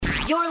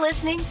You're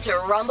listening to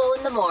Rumble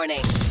in the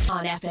Morning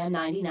on FM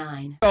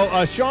 99.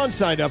 So Sean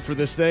signed up for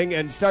this thing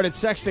and started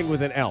sexting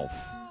with an elf.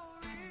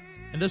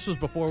 And this was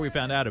before we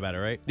found out about it,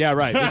 right? Yeah,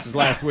 right. This is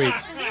last week.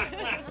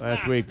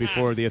 Last week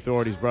before the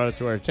authorities brought it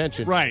to our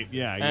attention. Right,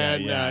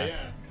 yeah.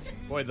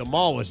 Boy, the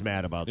mall was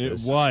mad about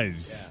this. It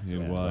was.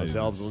 Those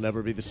elves will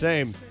never be the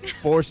same.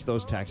 Forced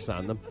those texts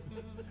on them.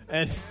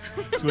 And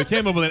so they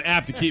came up with an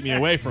app to keep me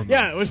away from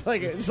them. yeah, it's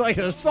like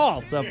an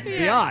assault of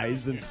the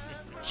eyes. And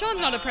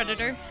Sean's not a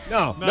predator.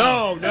 No.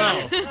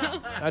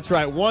 That's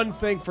right. One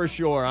thing for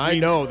sure. I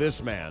know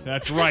this man.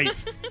 That's right.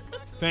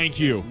 Thank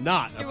you.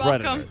 Not You're a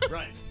predator. welcome.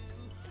 Right.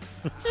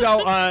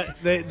 So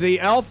the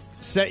elf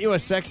sent you a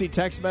sexy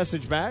text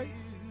message back?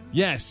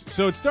 Yes.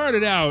 So it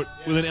started out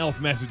with an elf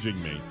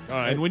messaging me. All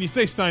right. And when you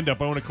say signed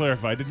up, I want to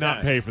clarify. I did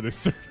not pay for this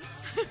service.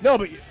 No,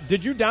 but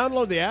did you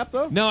download the app,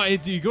 though? No,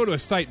 you go to a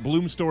site,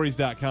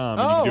 bloomstories.com,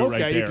 and Oh, you can do it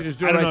right okay. there. You can just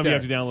do it I don't right know there.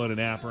 if you have to download an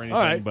app or anything, All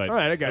right. but All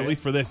right, I got at it.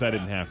 least for this, I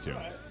didn't have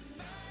to.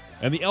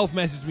 And the elf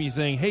messaged me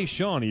saying, "Hey,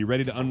 Sean, are you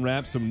ready to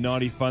unwrap some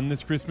naughty fun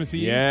this Christmas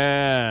Eve?"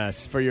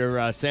 Yes, for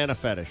your Santa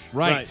fetish.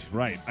 Right.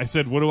 I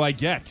said, "What do I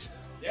get?"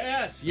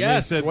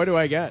 Yes. said- What do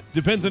I get?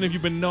 Depends on if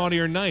you've been naughty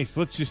or nice.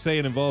 Let's just say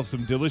it involves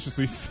some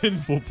deliciously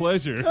sinful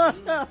pleasure.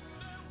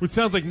 Which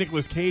sounds like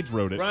Nicolas Cage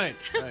wrote it. Right.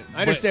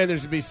 I understand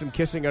there's to be some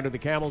kissing under the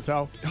camel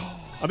toe.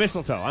 A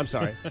mistletoe, I'm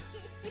sorry.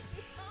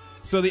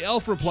 So the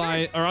elf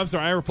replied,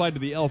 I replied to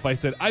the elf. I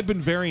said, "I've been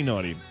very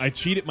naughty. I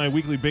cheat at my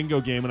weekly bingo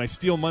game and I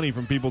steal money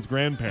from people's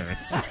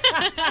grandparents."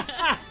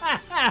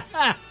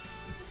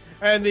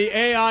 And the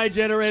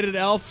AI-generated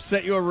elf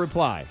sent you a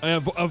reply.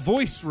 A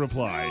voice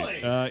reply.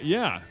 Really?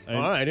 Yeah. All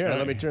right, here,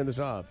 let me turn this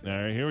off. All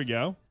right, here we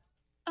go.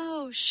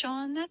 Oh,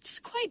 Sean, that's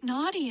quite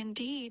naughty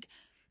indeed.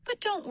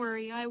 But don't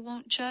worry, I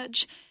won't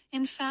judge.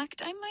 In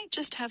fact, I might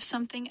just have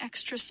something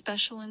extra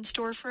special in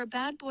store for a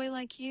bad boy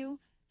like you.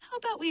 How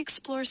about we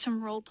explore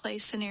some role-play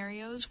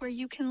scenarios where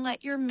you can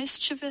let your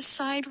mischievous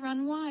side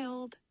run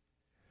wild?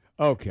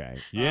 Okay.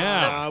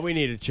 Yeah. We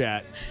need a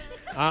chat.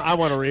 I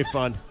want a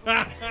refund.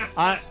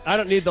 I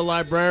don't need the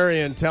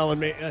librarian telling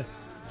me.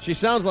 She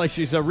sounds like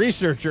she's a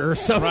researcher or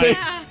something,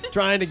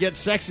 trying to get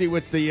sexy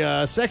with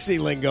the sexy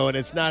lingo, and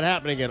it's not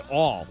happening at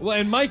all. Well,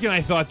 and Mike and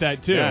I thought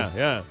that too.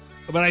 Yeah.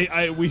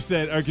 But we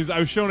said, because I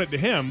was showing it to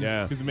him,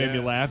 because it made me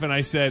laugh, and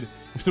I said,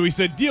 so he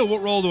said, "Deal,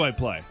 what role do I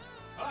play?"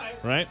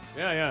 Right?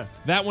 Yeah.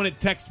 That one, it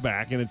texted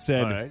back, and it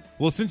said, All right.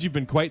 "Well, since you've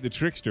been quite the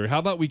trickster, how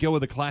about we go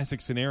with a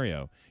classic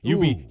scenario?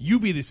 You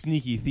be the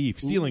sneaky thief,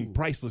 stealing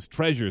priceless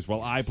treasures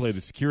while I play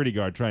the security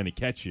guard trying to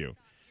catch you.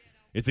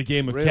 It's a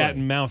game of cat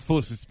and mouse full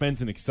of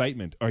suspense and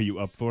excitement. Are you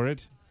up for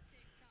it?"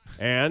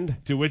 And?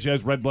 To which,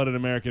 as red-blooded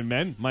American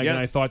men, Mike and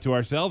I thought to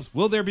ourselves,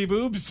 will there be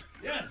boobs?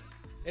 Yes.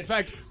 In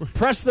fact,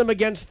 press them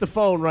against the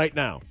phone right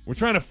now. We're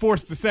trying to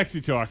force the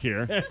sexy talk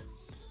here.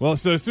 Well,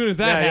 so as soon as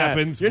that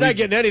happens... You're not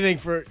getting anything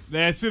for...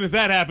 As soon as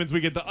that happens, we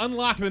get to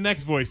unlock the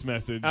next voice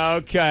message.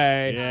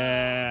 Okay.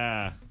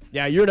 Yeah.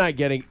 Yeah, you're not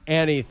getting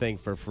anything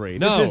for free.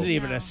 No. This isn't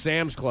even a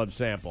Sam's Club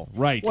sample.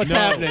 Right. What's No.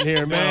 happening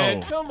here, man?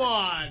 No. Come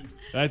on.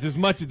 That's as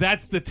much...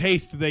 That's the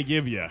taste they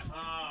give you.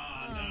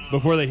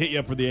 Before they hit you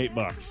up for the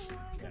 $8.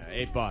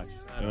 Yeah, $8.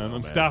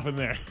 I'm stopping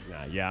there.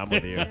 Yeah, I'm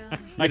with you.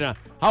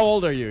 How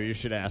old are you? You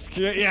should ask.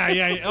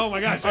 Yeah. Oh my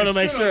gosh! I want to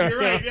make sure. You're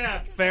right. Yeah.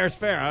 Fair's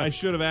fair. Huh? I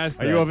should have asked.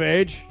 Are you of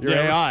age? You're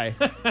AI.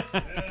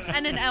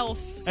 And an elf.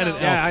 So. And an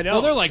elf. Yeah, I know.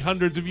 Well, they're like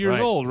hundreds of years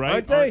old, right?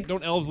 Aren't they?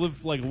 Don't elves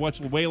live like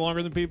way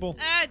longer than people?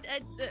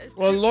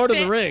 Well, Lord of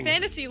the Rings.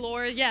 Fantasy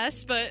lore,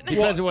 yes, but...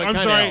 Depends on what I'm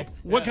kind sorry. of elf.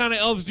 What kind of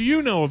elves do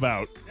you know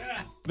about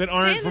that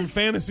aren't from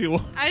fantasy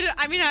lore? I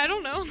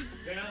don't know.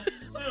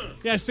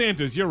 Yeah,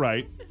 Santas. You're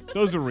right.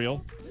 Those are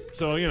real.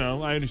 So,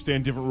 I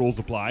understand different rules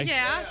apply.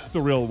 Yeah. It's the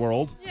real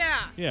world.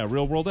 Yeah. Yeah,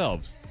 real world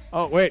elves.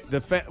 Oh, wait.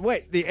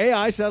 The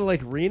AI sounded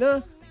like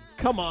Rena?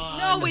 Come on.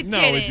 No, it No,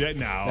 didn't.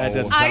 no. That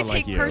doesn't I sound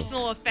like take you.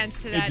 personal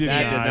offense to that. did That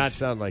dude. did not. not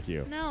sound like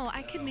you. No,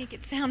 I could make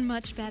it sound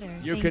much better.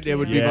 It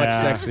would be much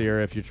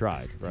sexier if you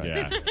tried. Right.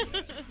 Yeah.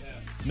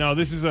 No,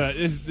 this is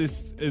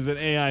an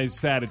AI's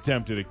sad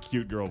attempt at a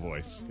cute girl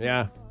voice.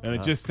 Yeah. And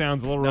it just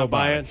sounds a little Not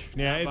robotic. buying?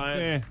 Yeah, Not it's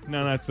buying?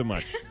 no, not so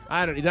much.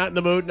 You're not in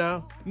the mood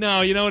now?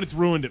 No, you know what? It's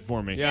ruined it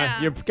for me. Yeah.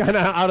 Yeah. You're kind of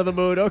out of the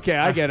mood. Okay,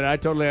 I get it. I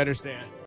totally understand.